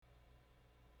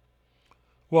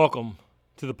Welcome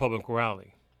to the Public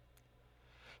Morality.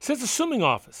 Since assuming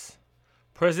office,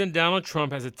 President Donald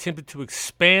Trump has attempted to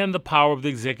expand the power of the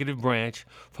executive branch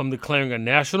from declaring a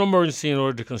national emergency in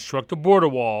order to construct a border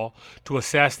wall to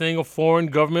assassinating a foreign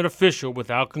government official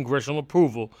without congressional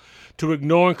approval to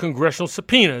ignoring congressional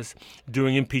subpoenas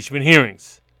during impeachment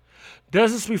hearings.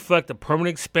 Does this reflect a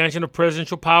permanent expansion of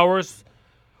presidential powers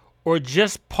or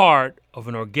just part of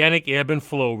an organic ebb and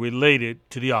flow related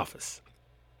to the office?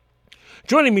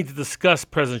 Joining me to discuss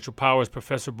presidential powers,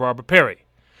 Professor Barbara Perry.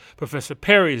 Professor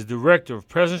Perry is Director of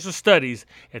Presidential Studies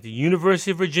at the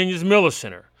University of Virginia's Miller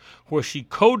Center, where she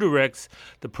co-directs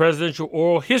the Presidential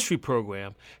Oral History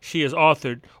Program. She has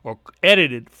authored or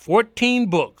edited 14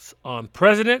 books on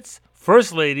presidents,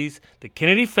 first ladies, the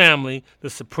Kennedy family, the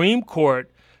Supreme Court,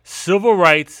 civil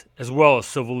rights, as well as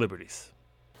civil liberties.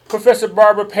 Professor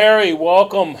Barbara Perry,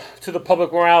 welcome to the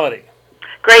Public Morality.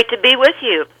 Great to be with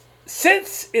you.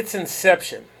 Since its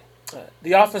inception,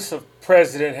 the office of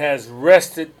president has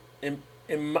rested,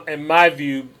 in my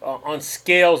view, on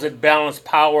scales that balance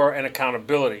power and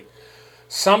accountability.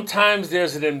 Sometimes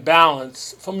there's an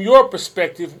imbalance. From your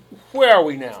perspective, where are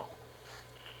we now?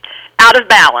 Out of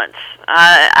balance,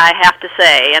 I have to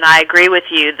say, and I agree with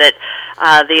you that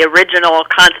the original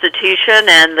Constitution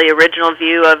and the original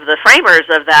view of the framers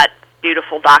of that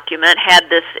beautiful document had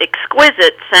this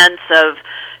exquisite sense of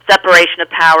separation of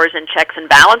powers and checks and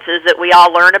balances that we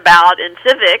all learn about in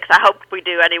civics. I hope we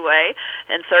do anyway,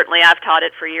 and certainly I've taught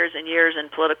it for years and years in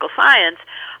political science.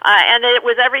 And it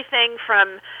was everything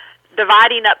from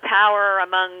dividing up power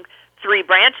among three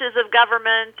branches of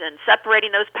government and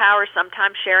separating those powers,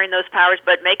 sometimes sharing those powers,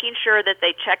 but making sure that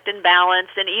they checked and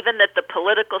balanced, and even that the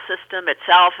political system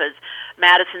itself, as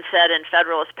Madison said in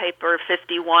Federalist Paper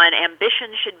 51,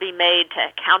 ambition should be made to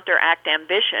counteract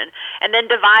ambition, and then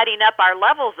dividing up our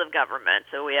levels of government.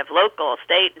 So we have local,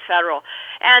 state, and federal.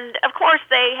 And, of course,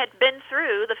 the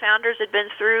founders had been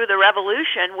through the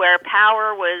revolution where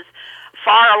power was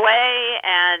far away,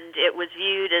 and it was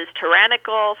viewed as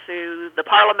tyrannical through the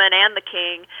parliament and the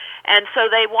king. And so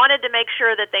they wanted to make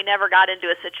sure that they never got into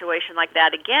a situation like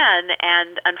that again.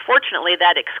 And unfortunately,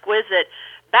 that exquisite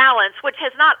balance, which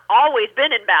has not always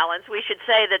been in balance, we should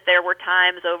say that there were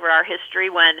times over our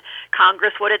history when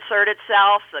Congress would assert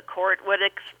itself, the court would,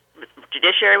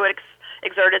 judiciary would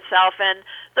exert itself, and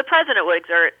the president would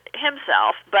exert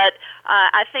himself. But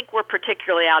I think we're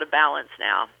particularly out of balance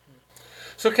now.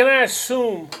 So can I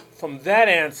assume from that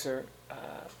answer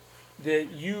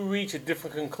that you reach a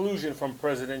different conclusion from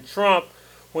President Trump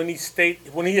when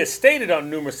he has stated on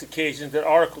numerous occasions that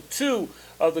Article 2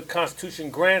 of the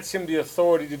Constitution grants him the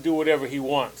authority to do whatever he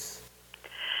wants?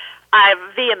 I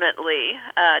vehemently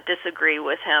disagree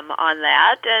with him on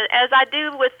that, as I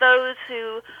do with those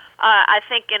who I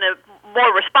think in a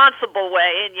more responsible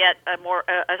way and yet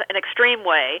an extreme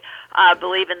way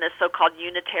believe in this so-called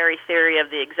unitary theory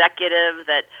of the executive,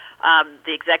 that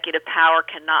the executive power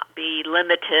cannot be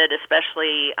limited,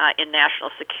 especially in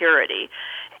national security.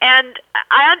 And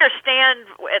I understand,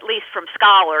 at least from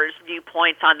scholars'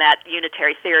 viewpoints on that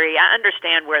unitary theory, I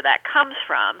understand where that comes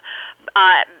from.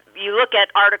 You look at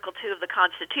Article 2 of the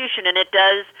Constitution, and it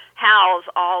does house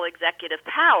all executive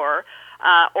power,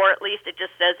 or at least it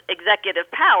just says executive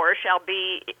power shall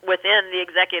be within the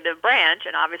executive branch,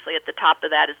 and obviously at the top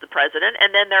of that is the president.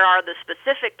 And then there are the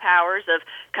specific powers of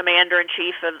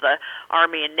commander-in-chief of the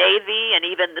Army and Navy, and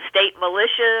even the state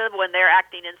militia when they're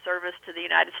acting in service to the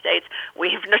United States.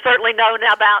 We've certainly known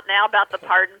about the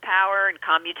pardon power and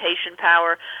commutation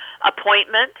power,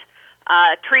 appointment,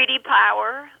 treaty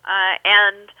power,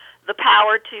 and the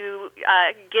power to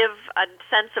give a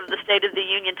sense of the State of the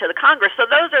Union to the Congress. So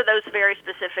those are those very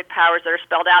specific powers that are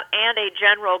spelled out, and a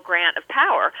general grant of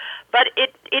power. But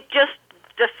it just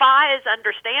defies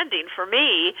understanding for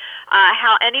me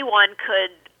how anyone could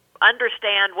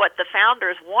understand what the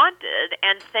founders wanted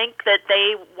and think that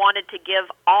they wanted to give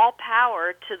all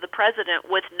power to the president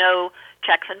with no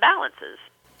checks and balances.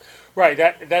 Right.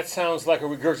 That sounds like a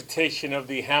regurgitation of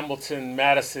the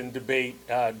Hamilton-Madison debate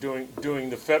during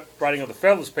the writing of the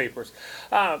Federalist Papers.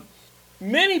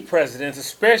 Many presidents,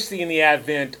 especially in the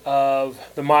advent of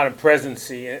the modern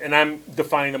presidency, and I'm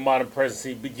defining the modern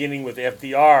presidency beginning with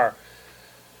FDR,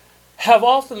 have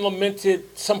often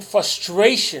lamented some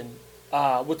frustration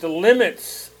with the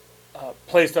limits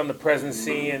placed on the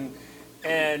presidency,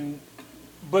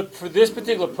 but for this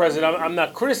particular president, I'm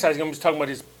not criticizing. I'm just talking about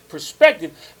his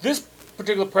perspective. This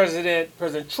particular president,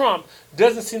 President Trump,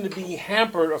 doesn't seem to be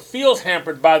hampered or feels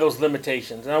hampered by those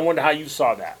limitations, and I wonder how you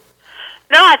saw that.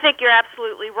 No, I think you're absolutely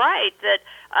absolutely right that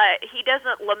he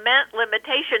doesn't lament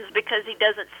limitations because he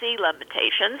doesn't see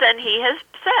limitations, and he has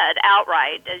said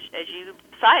outright, as you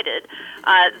cited,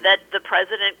 that the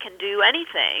president can do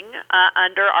anything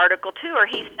under Article 2, or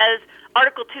he says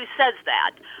Article 2 says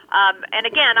that. And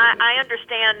again, I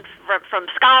understand from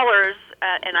scholars,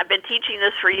 and I've been teaching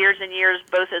this for years and years,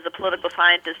 both as a political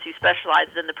scientist who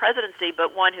specializes in the presidency,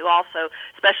 but one who also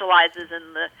specializes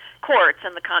in the courts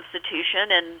and the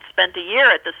Constitution and spent a year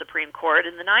at the Supreme Court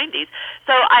in the 90s.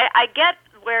 So I get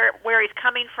where he's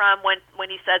coming from when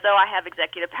he says, I have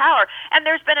executive power. And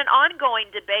there's been an ongoing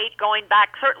debate going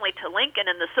back certainly to Lincoln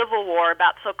and the Civil War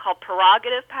about so-called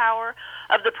prerogative power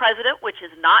of the president, which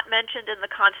is not mentioned in the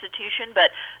Constitution, but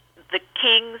the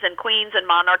kings and queens and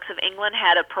monarchs of England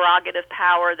had a prerogative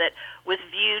power that was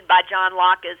viewed by John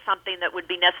Locke as something that would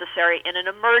be necessary in an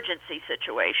emergency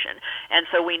situation. And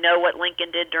so we know what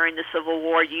Lincoln did during the Civil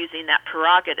War using that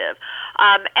prerogative.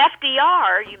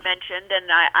 FDR, you mentioned, and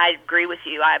I agree with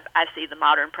you. I see the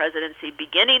modern presidency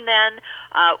beginning then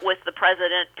with the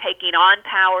president taking on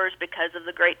powers because of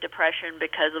the Great Depression,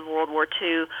 because of World War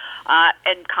II,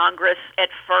 and Congress at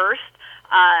first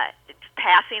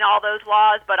passing all those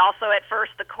laws, but also at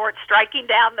first the court striking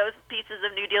down those pieces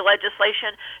of New Deal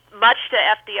legislation, much to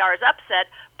FDR's upset.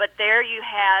 But there you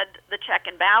had the check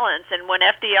and balance. And when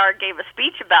FDR gave a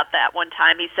speech about that one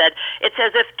time, he said, it's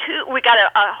as if we got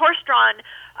a horse-drawn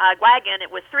wagon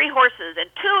with 3 horses, and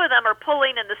 2 of them are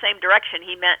pulling in the same direction.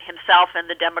 He meant himself and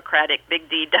the Democratic, big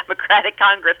D, Democratic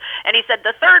Congress. And he said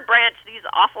the third branch, these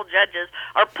awful judges,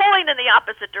 are pulling in the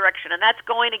opposite direction, and that's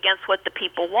going against what the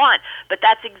people want. But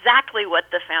that's exactly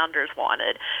what the founders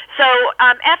wanted. So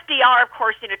FDR, of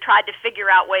course, tried to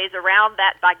figure out ways around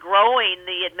that by growing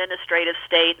the administrative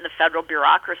state and the federal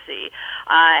bureaucracy,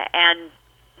 and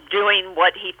doing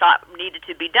what he thought needed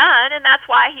to be done, and that's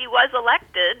why he was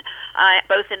elected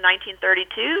both in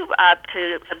 1932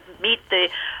 to meet the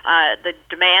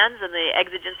demands and the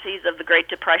exigencies of the Great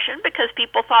Depression, because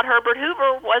people thought Herbert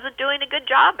Hoover wasn't doing a good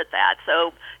job at that.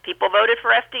 So people voted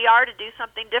for FDR to do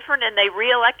something different, and they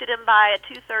reelected him by a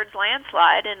 2/3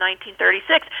 landslide in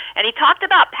 1936. And he talked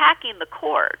about packing the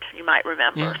court, you might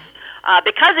remember.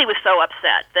 Because he was so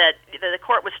upset that the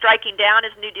court was striking down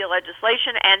his New Deal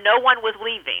legislation and no one was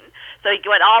leaving. So he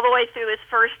went all the way through his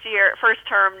first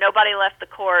term, nobody left the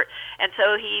court, and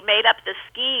so he made up this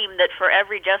scheme that for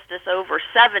every justice over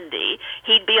 70,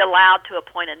 he'd be allowed to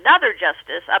appoint another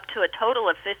justice up to a total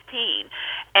of 15.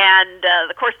 And,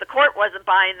 of course, the court wasn't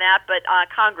buying that, but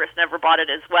Congress never bought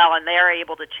it as well, and they're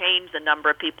able to change the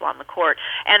number of people on the court.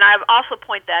 And I also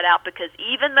point that out because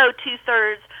even though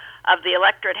 2/3 of the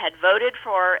electorate had voted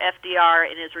for FDR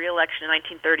in his reelection in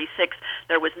 1936,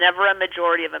 there was never a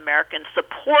majority of Americans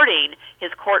supporting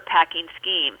his court-packing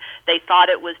scheme. They thought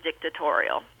it was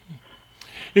dictatorial.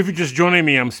 If you're just joining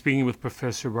me, I'm speaking with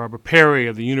Professor Barbara Perry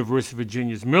of the University of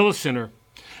Virginia's Miller Center,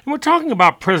 and we're talking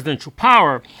about presidential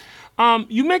power.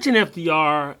 You mentioned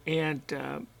FDR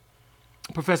and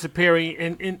Professor Perry,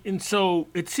 and so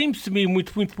it seems to me when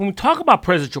we talk about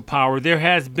presidential power, there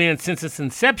has been since its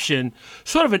inception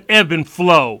sort of an ebb and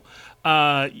flow.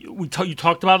 You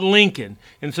talked about Lincoln,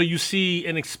 and so you see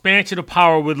an expansion of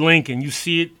power with Lincoln. You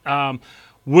see it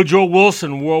Woodrow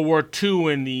Wilson, World War II,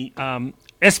 and the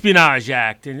Espionage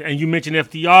Act, and you mentioned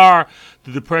FDR,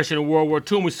 the Depression and World War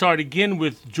II, and we started again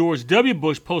with George W.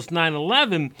 Bush post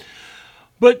 9/11.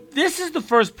 But this is the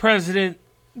first president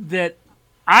that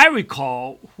I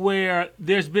recall where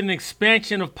there's been an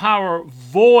expansion of power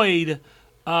void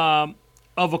of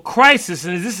a crisis.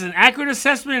 And is this an accurate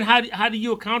assessment? And how do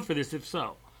you account for this, if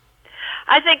so?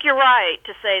 I think you're right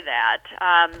to say that.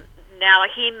 Now,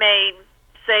 he may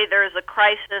say there's a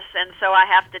crisis, and so I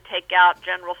have to take out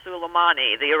General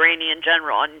Soleimani, the Iranian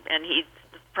general, and the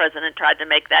president tried to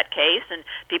make that case, and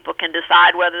people can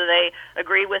decide whether they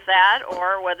agree with that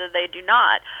or whether they do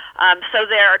not. So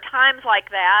there are times like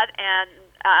that, and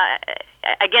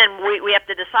again, we have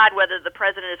to decide whether the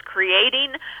president is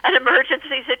creating an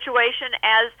emergency situation,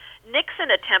 as Nixon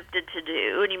attempted to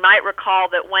do. And you might recall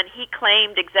that when he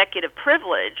claimed executive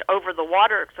privilege over the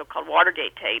so-called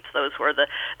Watergate tapes, those were the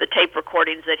tape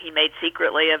recordings that he made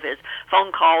secretly of his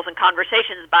phone calls and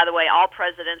conversations. By the way, all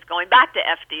presidents going back to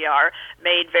FDR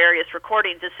made various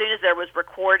recordings. As soon as there was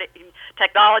recording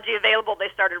technology available, they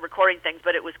started recording things,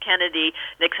 but it was Kennedy,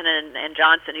 Nixon, and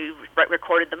Johnson who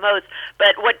recorded the most.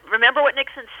 But remember what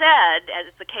Nixon said, as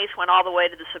the case went all the way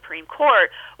to the Supreme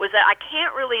Court, was that I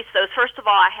can't release those. First of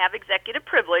all, I have executive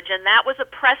privilege, and that was a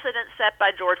precedent set by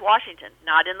George Washington,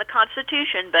 not in the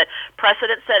Constitution, but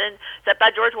precedent set by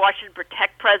George Washington to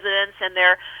protect presidents and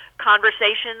their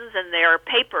conversations and their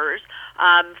papers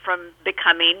from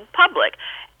becoming public.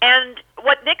 And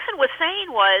what Nixon was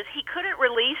saying was he couldn't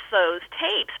release those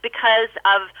tapes because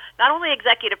of not only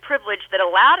executive privilege that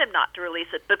allowed him not to release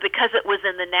it, but because it was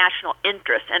in the national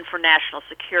interest and for national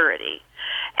security.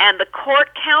 And the court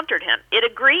countered him. It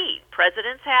agreed.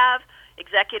 Presidents have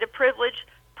executive privilege,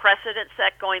 precedent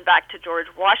set going back to George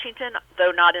Washington,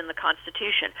 though not in the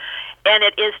Constitution. And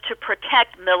it is to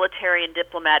protect military and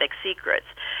diplomatic secrets.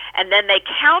 And then they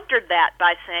countered that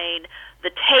by saying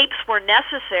the tapes were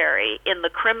necessary in the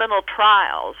criminal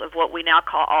trials of what we now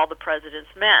call all the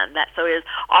president's men. That so is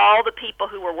all the people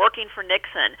who were working for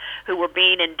Nixon who were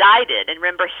being indicted. And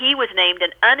remember, he was named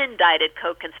an unindicted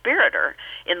co-conspirator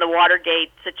in the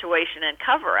Watergate situation and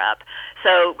cover-up.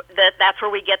 So that's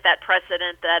where we get that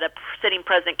precedent that a sitting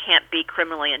president can't be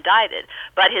criminally indicted.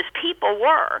 But his people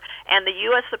were. And the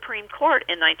U.S. Supreme Court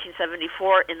in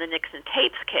 1974 in the Nixon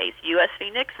tapes case, U.S.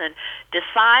 v. Nixon,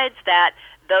 decides that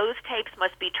those tapes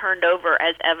must be turned over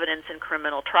as evidence in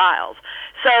criminal trials.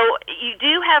 So you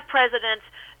do have presidents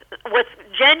with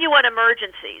genuine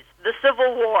emergencies. The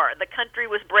Civil War, the country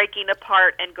was breaking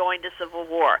apart and going to civil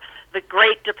war. The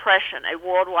Great Depression, a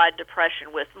worldwide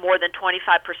depression with more than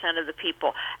 25% of the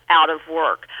people out of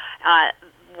work.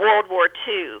 World War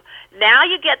II. Now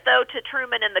you get, though, to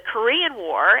Truman in the Korean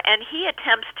War, and he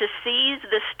attempts to seize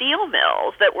the steel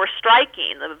mills that were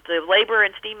striking. The labor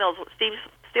and steel mills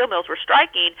were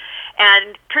striking,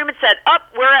 and Truman said,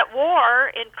 we're at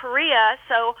war in Korea,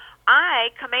 so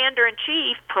I,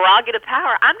 Commander-in-Chief, prerogative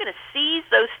power, I'm going to seize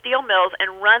those steel mills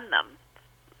and run them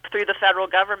through the federal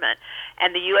government.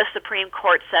 And the U.S. Supreme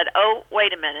Court said,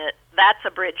 wait a minute, that's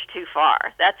a bridge too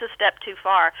far. That's a step too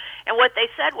far. And what they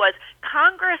said was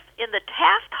Congress, in the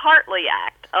Taft-Hartley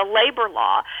Act, a labor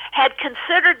law, had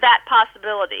considered that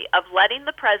possibility of letting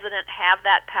the president have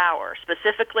that power,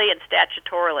 specifically and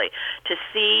statutorily, to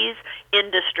seize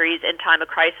industries in time of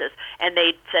crisis. And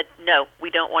they said, no, we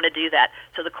don't want to do that.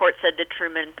 So the court said to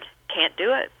Truman, can't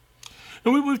do it.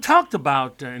 And we've talked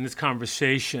about in this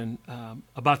conversation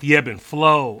about the ebb and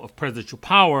flow of presidential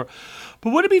power,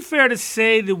 but would it be fair to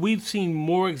say that we've seen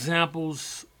more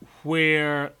examples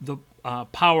where the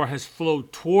power has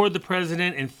flowed toward the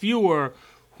president and fewer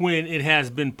when it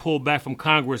has been pulled back from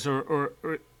Congress, or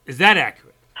is that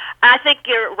accurate? I think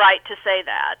you're right to say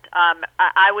that.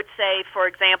 I would say, for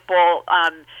example,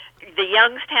 the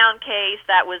Youngstown case,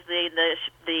 that was the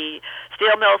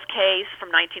steel mills case from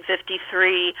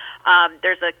 1953.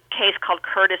 There's a case called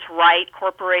Curtis Wright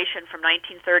Corporation from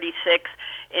 1936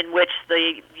 in which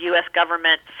the U.S.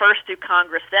 government, first through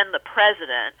Congress, then the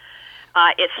president,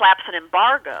 it slaps an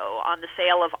embargo on the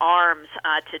sale of arms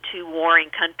to two warring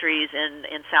countries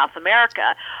in South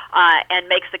America and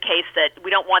makes the case that we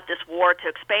don't want this war to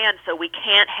expand, so we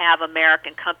can't have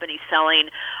American companies selling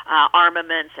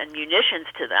armaments and munitions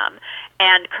to them.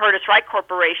 And Curtis Wright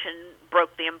Corporation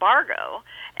broke the embargo.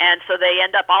 And so they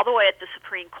end up all the way at the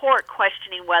Supreme Court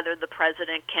questioning whether the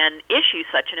president can issue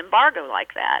such an embargo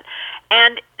like that.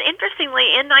 And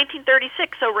interestingly, in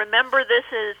 1936, so remember this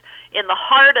is in the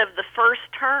heart of the first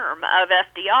term of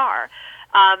FDR,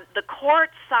 the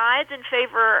court sides in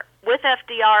favor with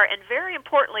FDR, and very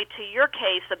importantly to your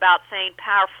case about saying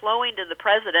power flowing to the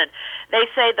president, they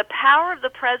say the power of the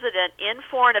president in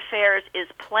foreign affairs is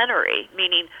plenary,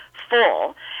 meaning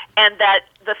full, and that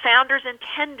the founders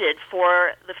intended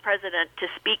for the president to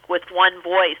speak with one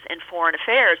voice in foreign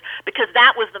affairs because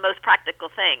that was the most practical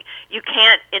thing. You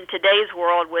can't, in today's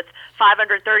world with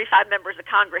 535 members of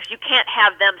Congress, you can't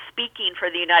have them speaking for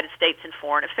the United States in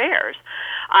foreign affairs.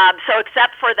 So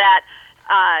except for that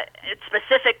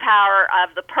specific power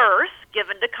of the purse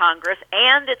given to Congress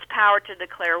and its power to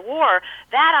declare war,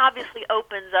 that obviously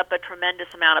opens up a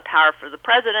tremendous amount of power for the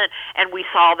president, and we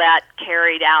saw that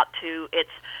carried out to its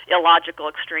illogical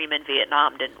extreme in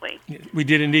Vietnam, didn't we? We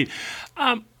did indeed.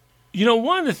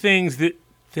 One of the things that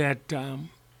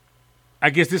I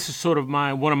guess this is sort of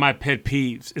one of my pet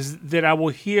peeves is that I will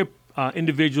hear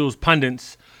individuals,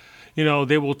 pundits,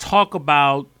 they will talk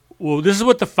about, well, this is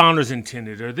what the founders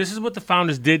intended, or this is what the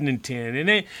founders didn't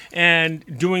intend.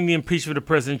 And during the impeachment of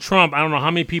President Trump, I don't know how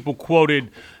many people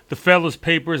quoted the Federalist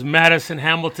Papers, Madison,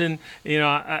 Hamilton.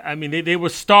 I mean, they were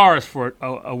stars for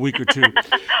a week or two.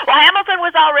 Well, Hamilton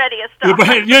was already a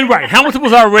star. You're right. Hamilton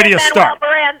was already a star.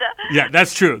 Miranda. Yeah,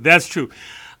 that's true. That's true.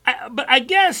 But I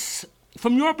guess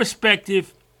from your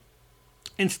perspective,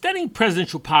 in studying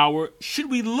presidential power,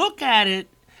 should we look at it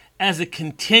as a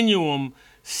continuum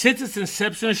since its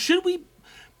inception, or should we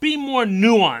be more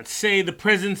nuanced, say the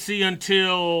presidency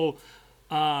until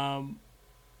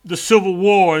the Civil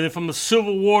War, and then from the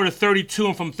Civil War to 32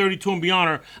 and from 32 and beyond,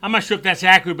 or I'm not sure if that's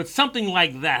accurate, but something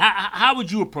like that. How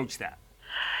would you approach that?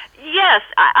 Yes,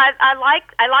 I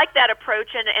like that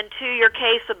approach, and to your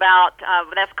case about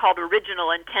that's called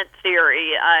original intent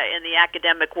theory in the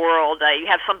academic world. You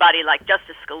have somebody like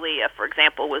Justice Scalia, for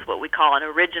example, was what we call an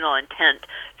original intent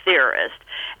theorist,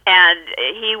 and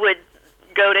he would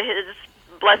go to his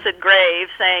blessed grave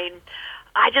saying,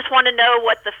 I just want to know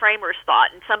what the framers thought.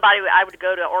 And I would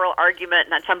go to oral argument,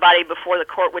 and somebody before the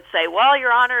court would say, well,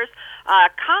 Your Honors,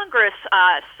 Congress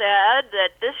said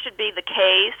that this should be the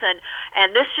case,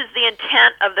 and this is the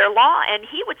intent of their law. And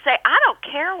he would say, I don't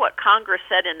care what Congress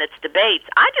said in its debates.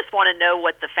 I just want to know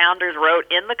what the founders wrote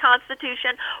in the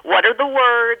Constitution. What are the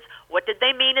words? What did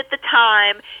they mean at the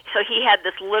time? So he had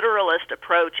this literalist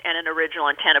approach and an original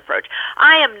intent approach.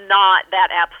 I am not that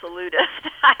absolutist,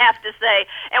 I have to say.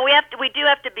 And we do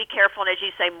have to be careful, and as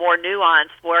you say, more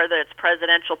nuanced, whether it's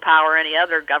presidential power or any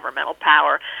other governmental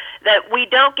power, that we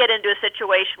don't get into a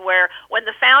situation where when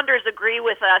the founders agree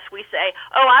with us, we say,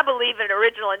 oh, I believe in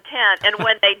original intent. And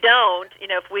when they don't,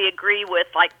 if we agree with,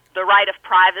 like, the right of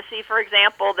privacy, for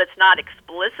example, that's not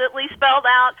explicitly spelled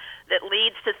out, that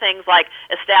leads to things like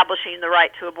establishing the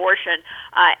right to abortion,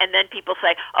 and then people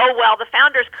say, oh, well, the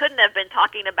founders couldn't have been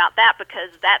talking about that because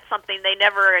that's something they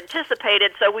never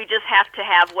anticipated, so we just have to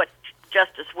have what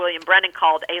Justice William Brennan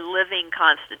called a living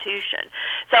constitution.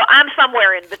 So I'm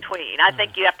somewhere in between. I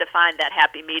think you have to find that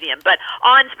happy medium. But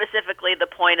on specifically the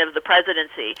point of the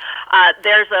presidency,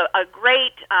 there's a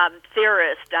great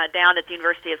theorist down at the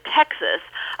University of Texas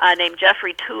named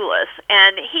Jeffrey Toulis,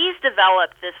 and he's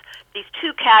developed these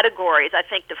two categories, I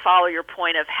think, to follow your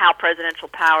point of how presidential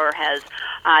power has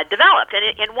developed.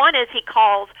 And one is he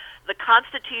calls the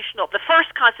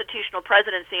first constitutional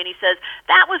presidency, and he says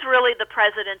that was really the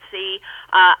presidency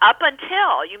up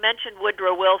until, you mentioned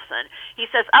Woodrow Wilson. He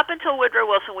says up until Woodrow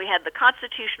Wilson we had the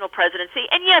constitutional presidency,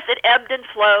 and yes, it ebbed and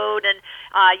flowed, and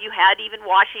you had even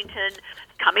Washington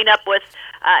coming up with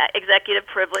executive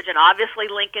privilege, and obviously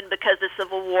Lincoln because of the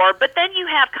Civil War, but then you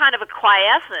have kind of a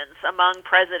quiescence among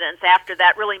presidents after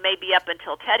that, really maybe up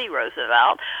until Teddy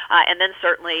Roosevelt, and then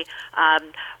certainly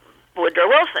Woodrow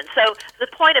Wilson. So the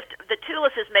point of the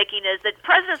Toulis is making is that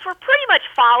presidents were pretty much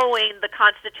following the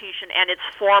Constitution and its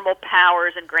formal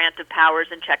powers and grant of powers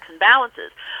and checks and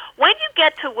balances. When you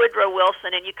get to Woodrow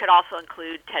Wilson, and you could also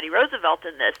include Teddy Roosevelt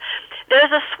in this,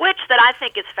 there's a switch that I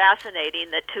think is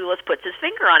fascinating that Toulis puts his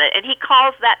finger on it, and he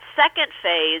calls that second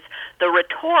phase the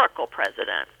rhetorical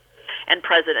president and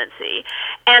presidency,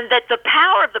 and that the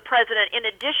power of the president, in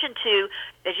addition to,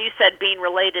 as you said, being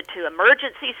related to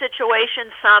emergency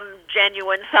situations, some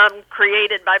genuine, some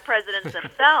created by presidents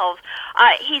themselves,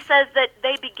 he says that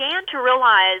they began to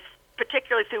realize,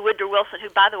 particularly through Woodrow Wilson, who,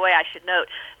 by the way, I should note,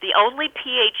 the only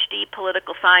PhD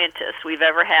political scientist we've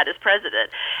ever had as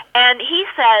president. And he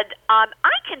said, I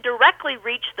can directly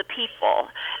reach the people,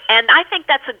 and I think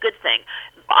that's a good thing.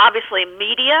 Obviously,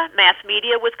 mass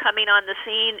media was coming on the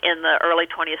scene in the early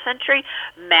 20th century,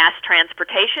 mass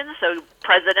transportation, so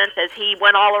President, as he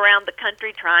went all around the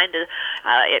country trying to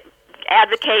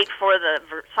advocate for the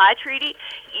Versailles Treaty,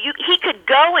 he could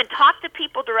go and talk to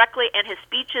people directly, and his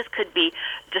speeches could be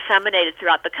disseminated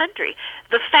throughout the country.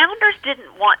 The founders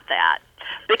didn't want that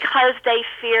because they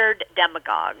feared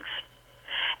demagogues.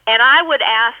 And I would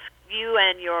ask you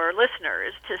and your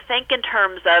listeners to think in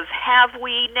terms of, have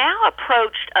we now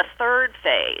approached a third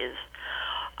phase,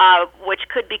 which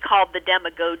could be called the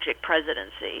demagogic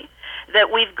presidency,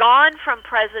 that we've gone from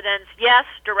presidents, yes,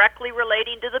 directly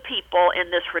relating to the people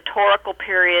in this rhetorical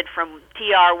period from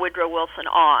T.R. Woodrow Wilson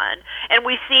on, and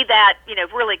we see that,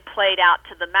 really played out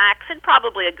to the max in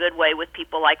probably a good way with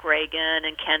people like Reagan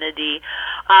and Kennedy,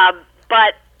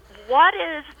 but what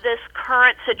is this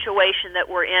current situation that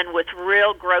we're in with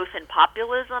real growth in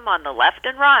populism on the left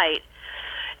and right?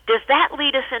 Does that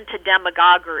lead us into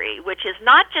demagoguery, which is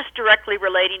not just directly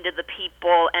relating to the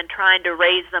people and trying to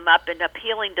raise them up and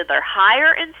appealing to their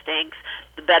higher instincts,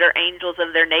 the better angels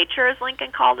of their nature, as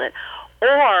Lincoln called it,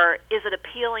 or is it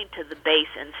appealing to the base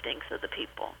instincts of the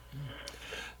people?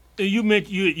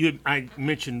 I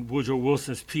mentioned Woodrow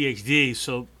Wilson's PhD,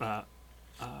 so I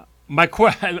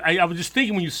was just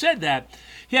thinking when you said that,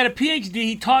 he had a PhD.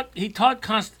 He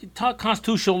taught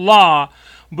constitutional law,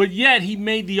 but yet he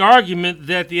made the argument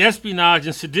that the Espionage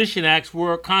and Sedition Acts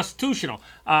were constitutional.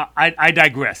 I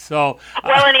digress. So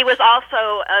and he was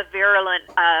also a virulent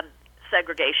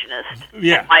segregationist,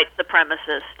 and white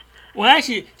supremacist. Well,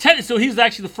 actually, so he's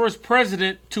actually the first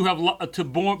president to have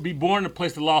be born in a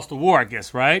place that lost the war, I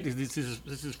guess, right? This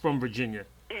is from Virginia.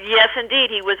 Yes, indeed.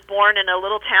 He was born in a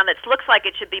little town that looks like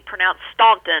it should be pronounced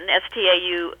Staunton,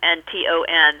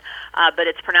 Staunton, but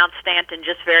it's pronounced Stanton,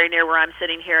 just very near where I'm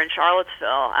sitting here in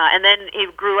Charlottesville. And then he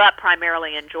grew up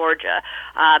primarily in Georgia.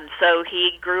 So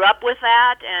he grew up with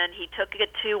that, and he took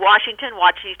it to Washington.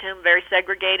 Washington very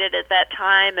segregated at that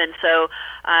time, and so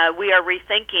we are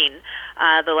rethinking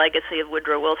the legacy of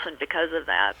Woodrow Wilson because of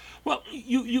that. Well,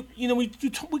 we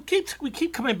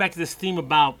keep coming back to this theme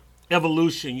about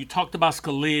evolution. You talked about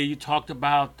Scalia. You talked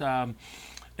about and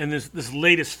this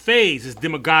latest phase, this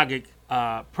demagogic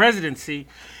presidency,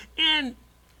 and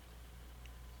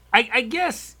I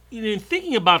guess in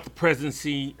thinking about the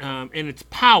presidency and its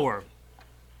power,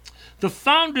 the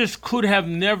founders could have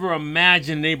never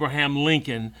imagined Abraham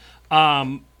Lincoln,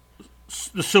 the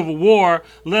Civil War,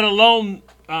 let alone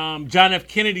John F.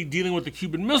 Kennedy dealing with the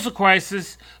Cuban Missile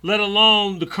Crisis, let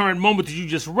alone the current moment that you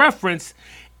just referenced,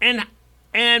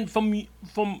 and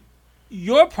from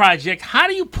your project, how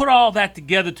do you put all that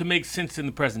together to make sense in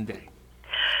the present day?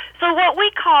 So what we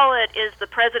call it is the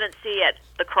presidency at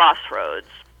the crossroads.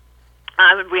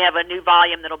 We have a new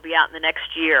volume that'll be out in the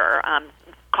next year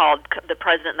called "The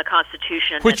President and the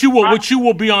Constitution," which you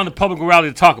will be on the Public Rally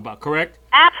to talk about, correct?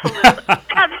 Absolutely,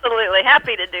 absolutely,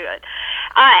 happy to do it.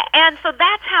 And so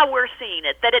that's how we're seeing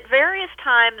it, that at various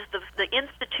times the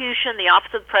institution, the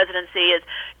Office of the Presidency, has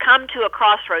come to a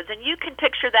crossroads. And you can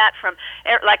picture that from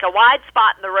like a wide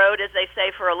spot in the road, as they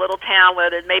say, for a little town where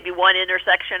there's maybe one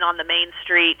intersection on the main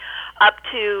street, up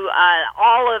to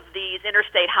all of these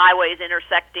interstate highways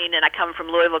intersecting. And I come from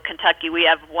Louisville, Kentucky. We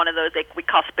have one of those we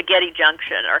call Spaghetti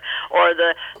Junction or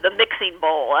the Mixing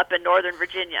Bowl up in Northern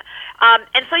Virginia.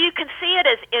 And so you can see it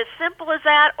as simple as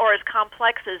that or as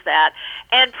complex as that.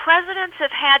 And presidents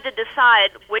have had to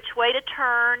decide which way to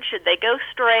turn. Should they go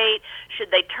straight? Should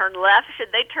they turn left?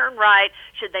 Should they turn right?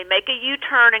 Should they make a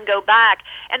U-turn and go back?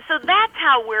 And so that's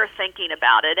how we're thinking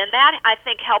about it. And that, I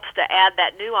think, helps to add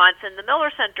that nuance. And the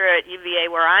Miller Center at UVA,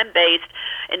 where I'm based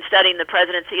in studying the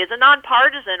presidency, is a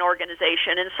nonpartisan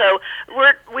organization. And so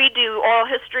we do oral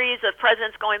histories of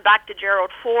presidents going back to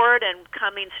Gerald Ford and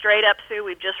coming straight up through.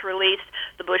 We've just released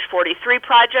the Bush 43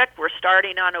 project. We're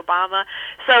starting on Obama.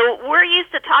 So we're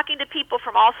used to talking to people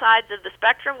from all sides of the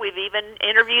spectrum. We've even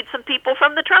interviewed some people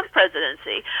from the Trump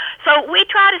presidency. So we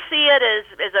try to see it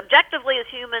as objectively as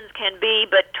humans can be,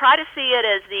 but try to see it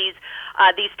as these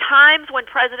times when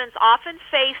presidents often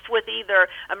faced with either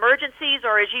emergencies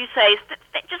or, as you say,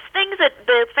 just things that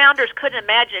the founders couldn't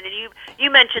imagine. And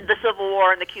you mentioned the Civil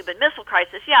War and the Cuban Missile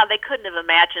Crisis. Yeah, they couldn't have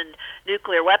imagined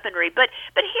nuclear weaponry. But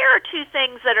here are two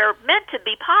things that are meant to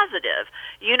be positive: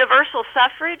 universal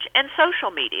suffrage and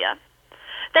social media.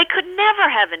 They could never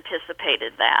have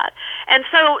anticipated that. And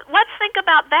so let's think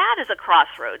about that as a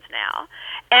crossroads now.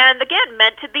 And again,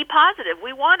 meant to be positive.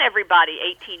 We want everybody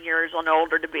 18 years and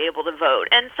older to be able to vote.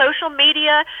 And social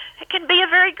media can be a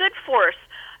very good force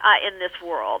in this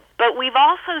world. But we've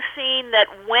also seen that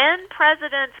when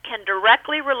presidents can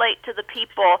directly relate to the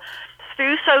people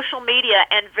through social media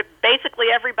and basically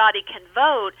everybody can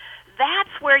vote,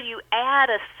 that's where you add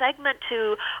a segment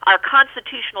to our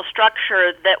constitutional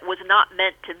structure that was not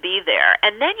meant to be there.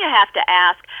 And then you have to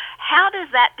ask, how does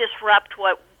that disrupt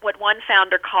what one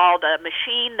founder called a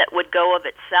machine that would go of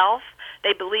itself?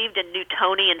 They believed in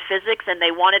Newtonian physics, and they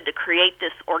wanted to create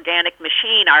this organic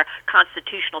machine, our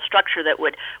constitutional structure, that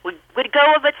would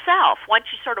go of itself. Once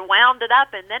you sort of wound it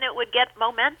up, and then it would get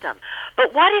momentum.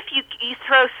 But what if you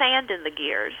throw sand in the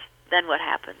gears? Then what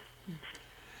happens?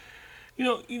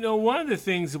 You know, one of the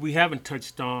things that we haven't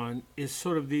touched on is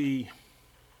sort of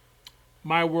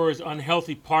my words,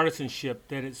 unhealthy partisanship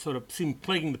that it sort of seems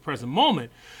plaguing the present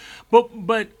moment.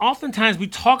 But oftentimes we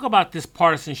talk about this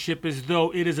partisanship as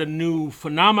though it is a new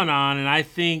phenomenon, and I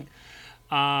think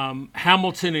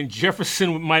Hamilton and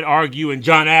Jefferson might argue, and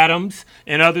John Adams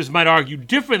and others might argue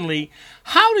differently.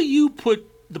 How do you put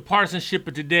the partisanship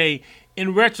of today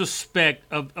in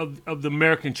retrospect of the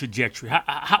American trajectory?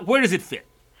 Where does it fit?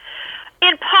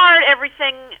 In part,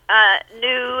 everything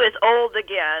new is old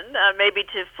again, maybe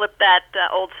to flip that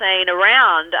old saying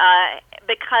around,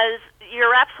 because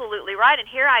you're absolutely right. And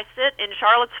here I sit in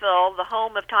Charlottesville, the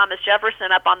home of Thomas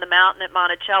Jefferson, up on the mountain at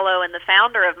Monticello, and the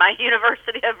founder of my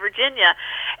University of Virginia.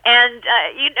 And,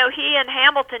 he and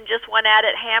Hamilton just went at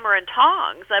it hammer and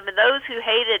tongs. I mean, those who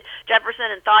hated Jefferson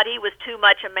and thought he was too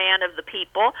much a man of the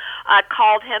people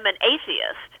called him an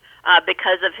atheist.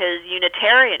 Because of his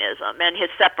Unitarianism and his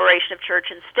separation of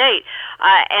church and state.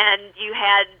 And you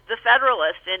had the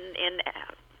Federalists in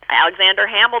Alexander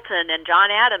Hamilton and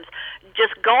John Adams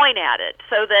just going at it,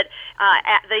 so that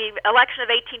at the election of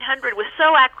 1800 was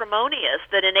so acrimonious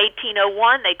that in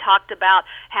 1801 they talked about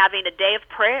having a day of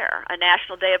prayer, a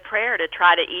national day of prayer, to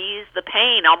try to ease the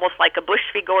pain, almost like a Bush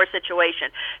v. Gore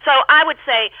situation. So I would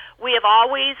say we have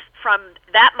always, from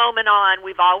that moment on,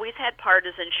 we've always had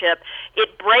partisanship.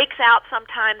 It breaks out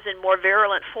sometimes in more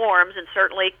virulent forms and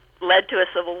certainly led to a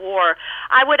civil war.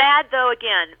 I would add, though,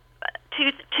 again,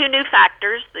 two new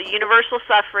factors: the universal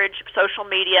suffrage, social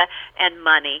media, and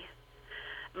money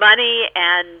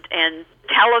and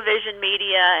television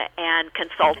media and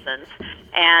consultants,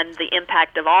 and the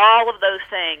impact of all of those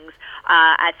things,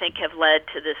 I think, have led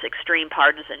to this extreme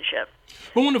partisanship.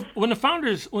 But when the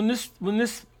founders, when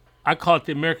this I call it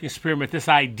the American experiment, this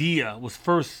idea was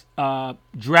first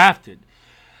drafted,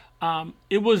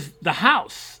 it was the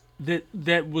House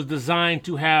that was designed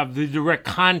to have the direct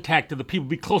contact to the people,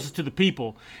 be closest to the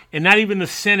people, and not even the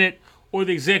Senate or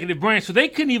the executive branch. So they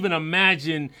couldn't even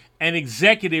imagine an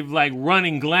executive like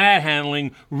running, glad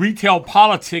handling retail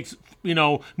politics,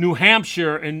 New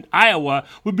Hampshire and Iowa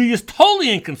would be just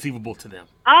totally inconceivable to them.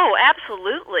 Oh,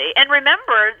 absolutely. And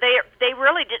remember, they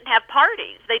really didn't have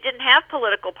parties. They didn't have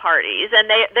political parties, and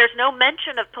there's no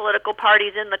mention of political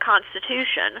parties in the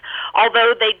Constitution,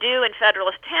 although they do in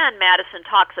Federalist 10, Madison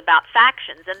talks about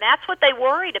factions, and that's what they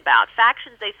worried about.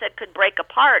 Factions, they said, could break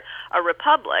apart a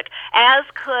republic, as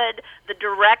could the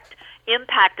direct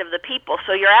impact of the people.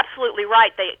 So you're absolutely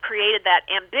right. They created that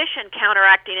ambition,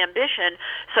 counteracting ambition.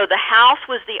 So the House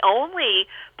was the only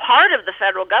part of the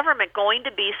federal government going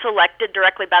to be selected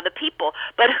directly by the people.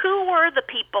 But who were the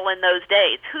people in those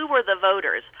days? Who were the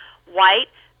voters? White,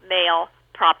 male,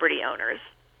 property owners.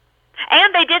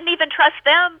 And they didn't even trust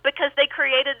them because they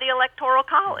created the Electoral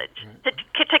College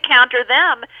to counter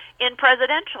them in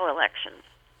presidential elections.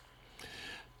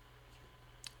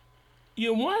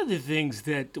 One of the things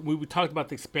that we talked about,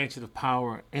 the expansion of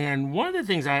power, and one of the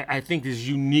things I think is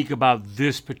unique about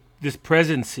this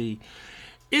presidency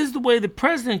is the way that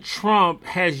President Trump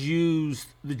has used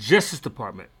the Justice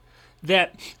Department.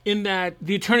 That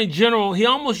the Attorney General, he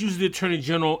almost used the Attorney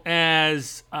General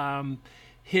as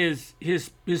his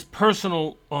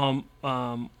personal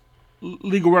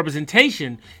legal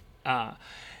representation,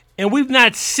 and we've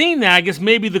not seen that. I guess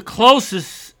maybe the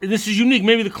closest, this is unique,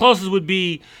 maybe the closest would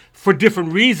be, for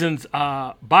different reasons,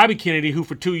 Bobby Kennedy, who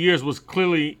for 2 years was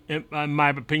clearly, in my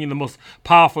opinion, the most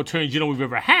powerful Attorney General we've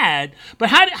ever had. But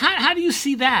how do you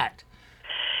see that?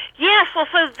 Yes, well,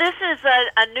 so this is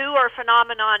a newer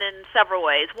phenomenon in several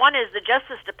ways. One is the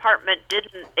Justice Department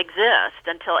didn't exist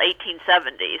until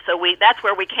 1870, so that's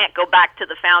where we can't go back to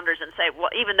the founders and say, well,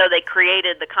 even though they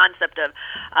created the concept of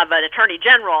an Attorney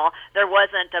General, there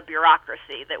wasn't a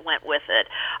bureaucracy that went with it.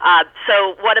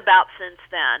 So what about since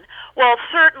then? Well,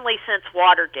 certainly since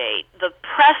Watergate, the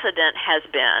precedent has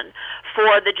been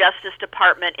for the Justice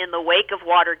Department in the wake of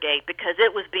Watergate, because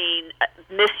it was being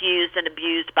misused and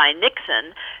abused by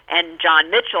Nixon and John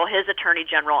Mitchell, his Attorney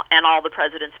General, and all the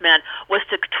president's men, was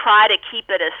to try to keep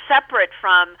it as separate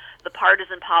from the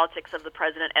partisan politics of the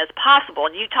president as possible.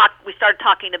 And we started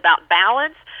talking about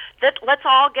balance. Let's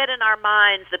all get in our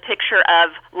minds the picture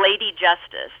of Lady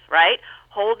Justice, right?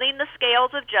 Holding the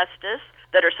scales of justice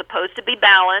that are supposed to be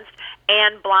balanced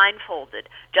and blindfolded.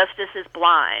 Justice is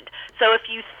blind. So if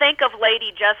you think of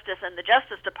Lady Justice and the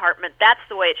Justice Department, that's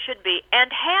the way it should be,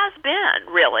 and has been,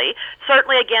 really,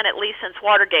 certainly, again, at least since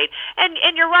Watergate. And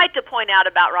you're right to point out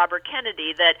about Robert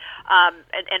Kennedy that,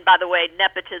 and by the way,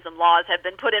 nepotism laws have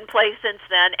been put in place since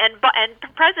then, and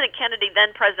President Kennedy,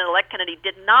 then President-elect Kennedy,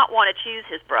 did not want to choose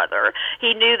his brother.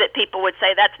 He knew that people would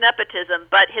say that's nepotism,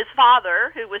 but his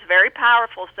father, who was very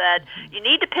powerful, said, you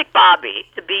need to pick Bobby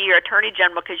to be your Attorney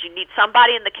General because you need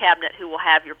somebody in the cabinet who will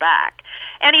have your back.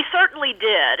 And he certainly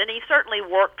did, and he certainly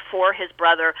worked for his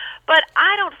brother, but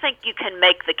I don't think you can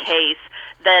make the case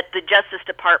that the Justice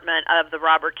Department of the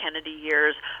Robert Kennedy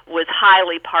years was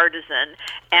highly partisan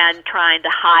and trying to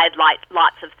hide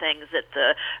lots of things that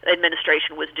the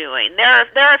administration was doing. There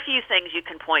are a few things you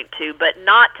can point to, but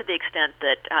not to the extent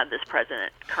that this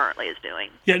president currently is doing.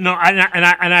 Yeah, no, and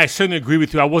I certainly agree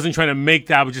with you. I wasn't trying to make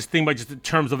that. I was just thinking about just in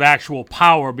terms of actual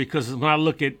power, because when I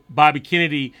look at Bobby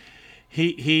Kennedy,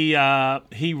 he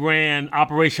ran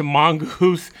Operation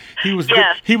Mongoose. He was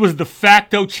de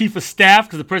facto chief of staff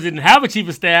because the president didn't have a chief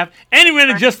of staff, and he ran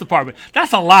the Justice Department.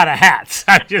 That's a lot of hats.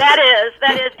 That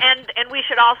is, and we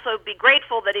should also be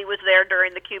grateful that he was there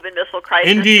during the Cuban Missile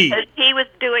Crisis. Indeed, because he was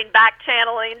doing back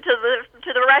channeling to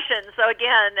the Russians. So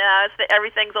again,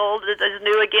 everything's old is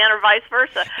new again, or vice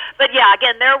versa. But yeah,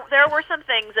 again, there were some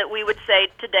things that we would say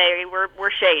today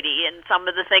were shady, and some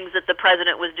of the things that the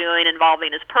president was doing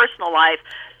involving his personal life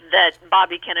that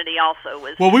Bobby Kennedy also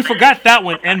was. Well, we forgot that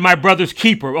one, and my brother's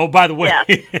keeper. Oh, by the way.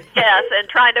 Yes, and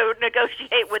trying to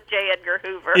negotiate with J. Edgar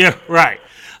Hoover. Yeah, right.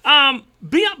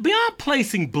 Beyond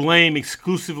placing blame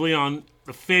exclusively on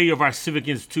the failure of our civic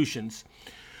institutions,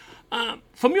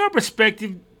 from your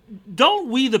perspective, don't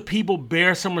we, the people,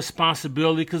 bear some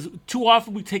responsibility? Because too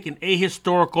often we take an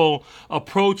ahistorical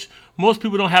approach. Most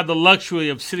people don't have the luxury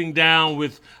of sitting down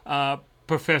with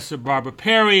Professor Barbara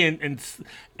Perry and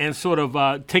sort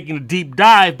of taking a deep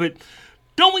dive. But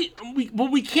don't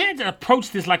we can't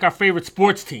approach this like our favorite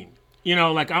sports team. You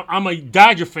know, like I'm a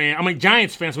Dodger fan. I'm a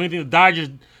Giants fan, so anything the Dodgers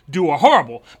do are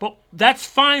horrible. But that's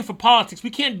fine for politics.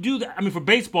 We can't do that. I mean, for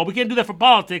baseball, we can't do that for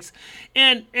politics.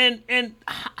 And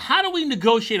how do we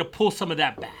negotiate or pull some of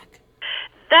that back?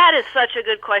 That is such a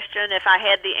good question. If I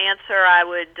had the answer, I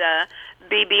would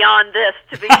be beyond this,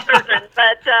 to be certain.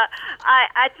 But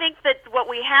I think that what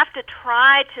we have to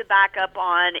try to back up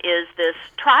on is this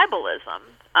tribalism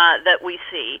that we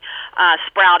see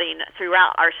sprouting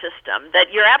throughout our system.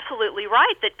 That you're absolutely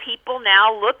right, that people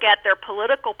now look at their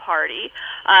political party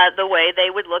the way they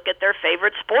would look at their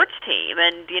favorite sports team,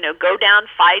 and go down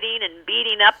fighting and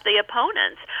beating up the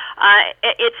opponents.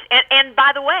 And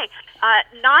by the way,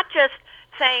 not just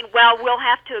saying, well, we'll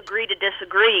have to agree to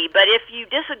disagree, but if you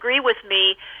disagree with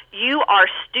me, you are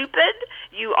stupid,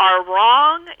 you are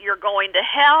wrong, you're going to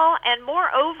hell, and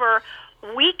moreover,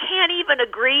 we can't even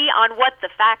agree on what the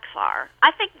facts are.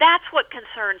 I think that's what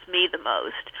concerns me the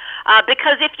most.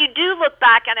 Because if you do look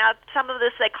back, and some of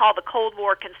this they call the Cold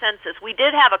War consensus, we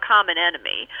did have a common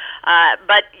enemy.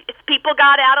 But people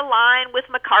got out of line with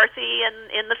McCarthy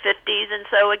in the 50s, and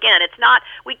so again,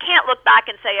 we can't look back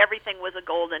and say everything was a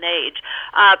golden age.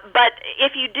 But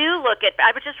if you do look at,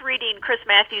 I was just reading Chris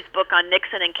Matthews' book on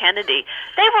Nixon and Kennedy,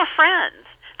 they were friends.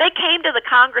 They came to the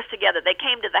Congress together. They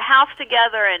came to the House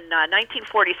together in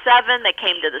 1947. They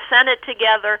came to the Senate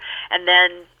together. And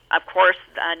then, of course,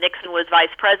 Nixon was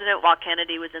vice president while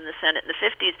Kennedy was in the Senate in the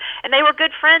 50s. And they were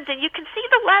good friends. And you can see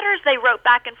the letters they wrote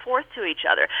back and forth to each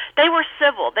other. They were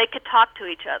civil. They could talk to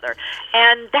each other.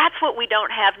 And that's what we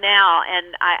don't have now.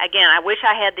 And, I wish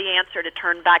I had the answer to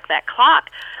turn back that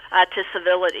clock to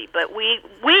civility. But we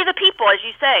the people, as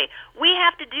you say, we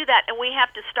have to do that, and we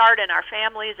have to start in our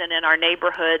families and in our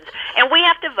neighborhoods, and we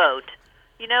have to vote.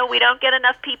 We don't get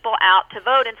enough people out to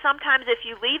vote, and sometimes if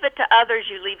you leave it to others,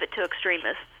 you leave it to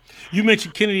extremists. You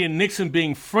mentioned Kennedy and Nixon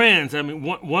being friends. I mean,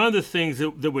 one of the things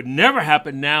that would never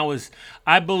happen now is,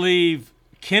 I believe,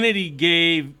 Kennedy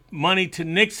gave money to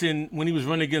Nixon when he was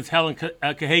running against Helen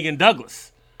Cahagan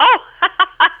Douglas. Oh,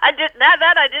 I didn't know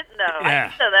that. I didn't know. Yeah. I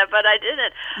didn't know that, but I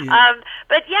didn't. Yeah.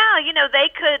 But yeah,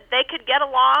 they could get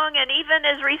along, and even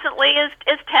as recently as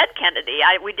Ted Kennedy,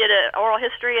 we did an oral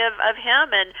history of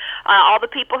him and all the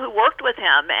people who worked with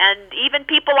him, and even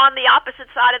people on the opposite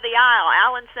side of the aisle,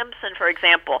 Alan Simpson, for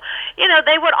example.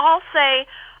 They would all say,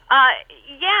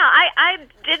 I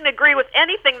didn't agree with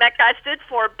anything that guy stood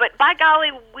for, but by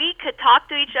golly, we could talk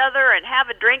to each other and have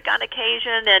a drink on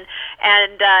occasion.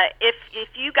 And if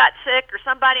you got sick or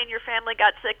somebody in your family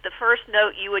got sick, the first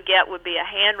note you would get would be a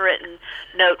handwritten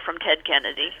note from Ted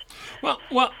Kennedy. Well,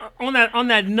 on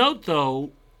that note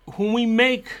though, when we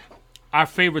make our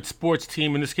favorite sports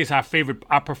team, in this case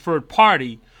our preferred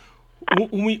party,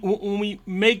 when we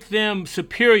make them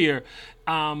superior,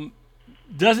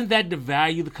 doesn't that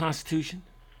devalue the Constitution?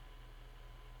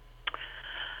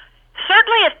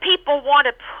 Certainly, if people want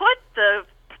to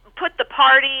put the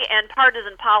party and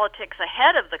partisan politics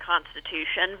ahead of the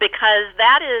Constitution, because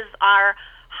that is our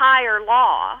higher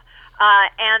law.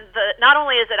 And not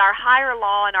only is it our higher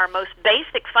law and our most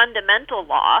basic fundamental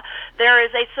law, there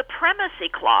is a supremacy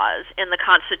clause in the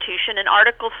Constitution in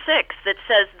Article 6 that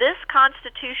says this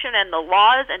Constitution and the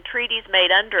laws and treaties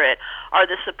made under it are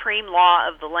the supreme law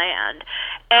of the land.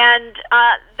 And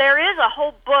there is a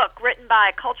whole book written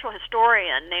by a cultural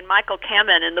historian named Michael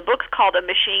Kamen, and the book's called A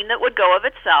Machine That Would Go of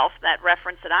Itself, that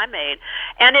reference that I made.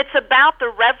 And it's about the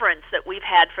reverence that we've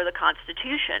had for the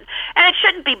Constitution. And it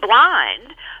shouldn't be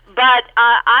blind, but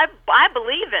I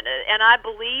believe in it, and I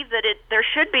believe that there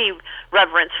should be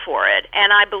reverence for it,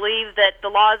 and I believe that the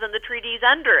laws and the treaties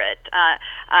under it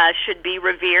should be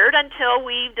revered until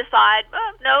we decide,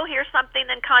 no, here's something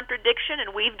in contradiction,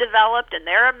 and we've developed, and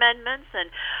there are amendments, and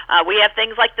we have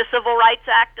things like the Civil Rights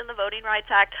Act and the Voting Rights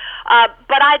Act.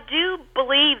 But I do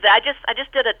believe that I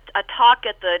just did a talk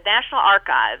at the National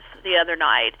Archives the other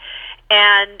night,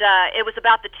 and it was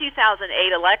about the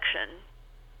 2008 election.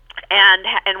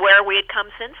 and where we had come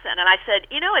since then. And I said,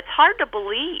 it's hard to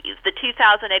believe the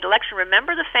 2008 election.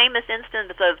 Remember the famous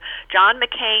instance of John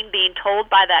McCain being told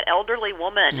by that elderly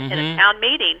woman in a town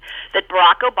meeting that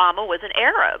Barack Obama was an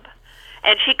Arab,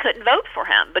 and she couldn't vote for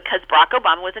him because Barack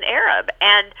Obama was an Arab.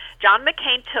 And John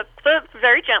McCain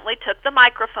very gently took the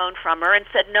microphone from her and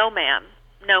said, no, ma'am,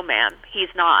 he's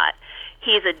not.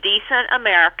 He's a decent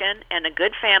American and a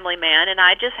good family man, and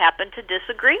I just happen to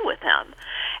disagree with him.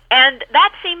 And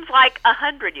that seems like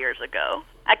 100 years ago.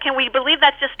 Can we believe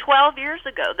that's just 12 years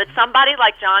ago, that somebody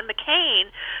like John McCain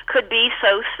could be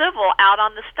so civil out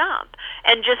on the stump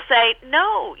and just say,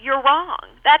 no, you're wrong.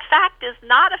 That fact is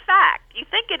not a fact. You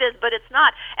think it is, but it's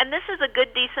not. And this is a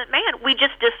good, decent man. We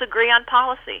just disagree on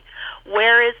policy.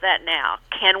 Where is that now?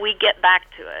 Can we get back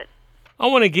to it? I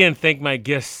want to again thank my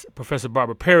guest, Professor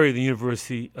Barbara Perry of the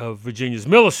University of Virginia's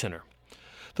Miller Center.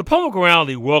 The Public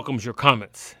Morality welcomes your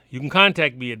comments. You can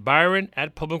contact me at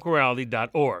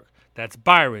byron@publicmorality.org. That's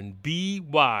Byron,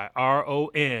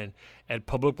 BYRON, at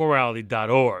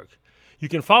publicmorality.org. You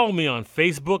can follow me on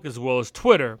Facebook as well as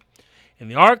Twitter,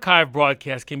 and the archive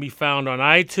broadcast can be found on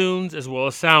iTunes as well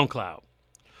as SoundCloud.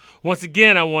 Once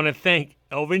again, I want to thank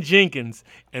Elvin Jenkins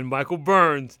and Michael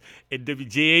Burns at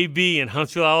WJAB in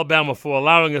Huntsville, Alabama, for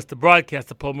allowing us to broadcast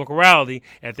the Public Morality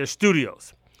at their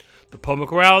studios. The Public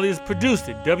Morality is produced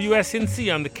at WSNC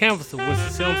on the campus of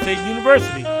Winston-Salem State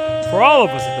University. For all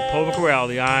of us at the Public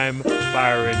Morality, I'm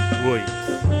Byron Williams.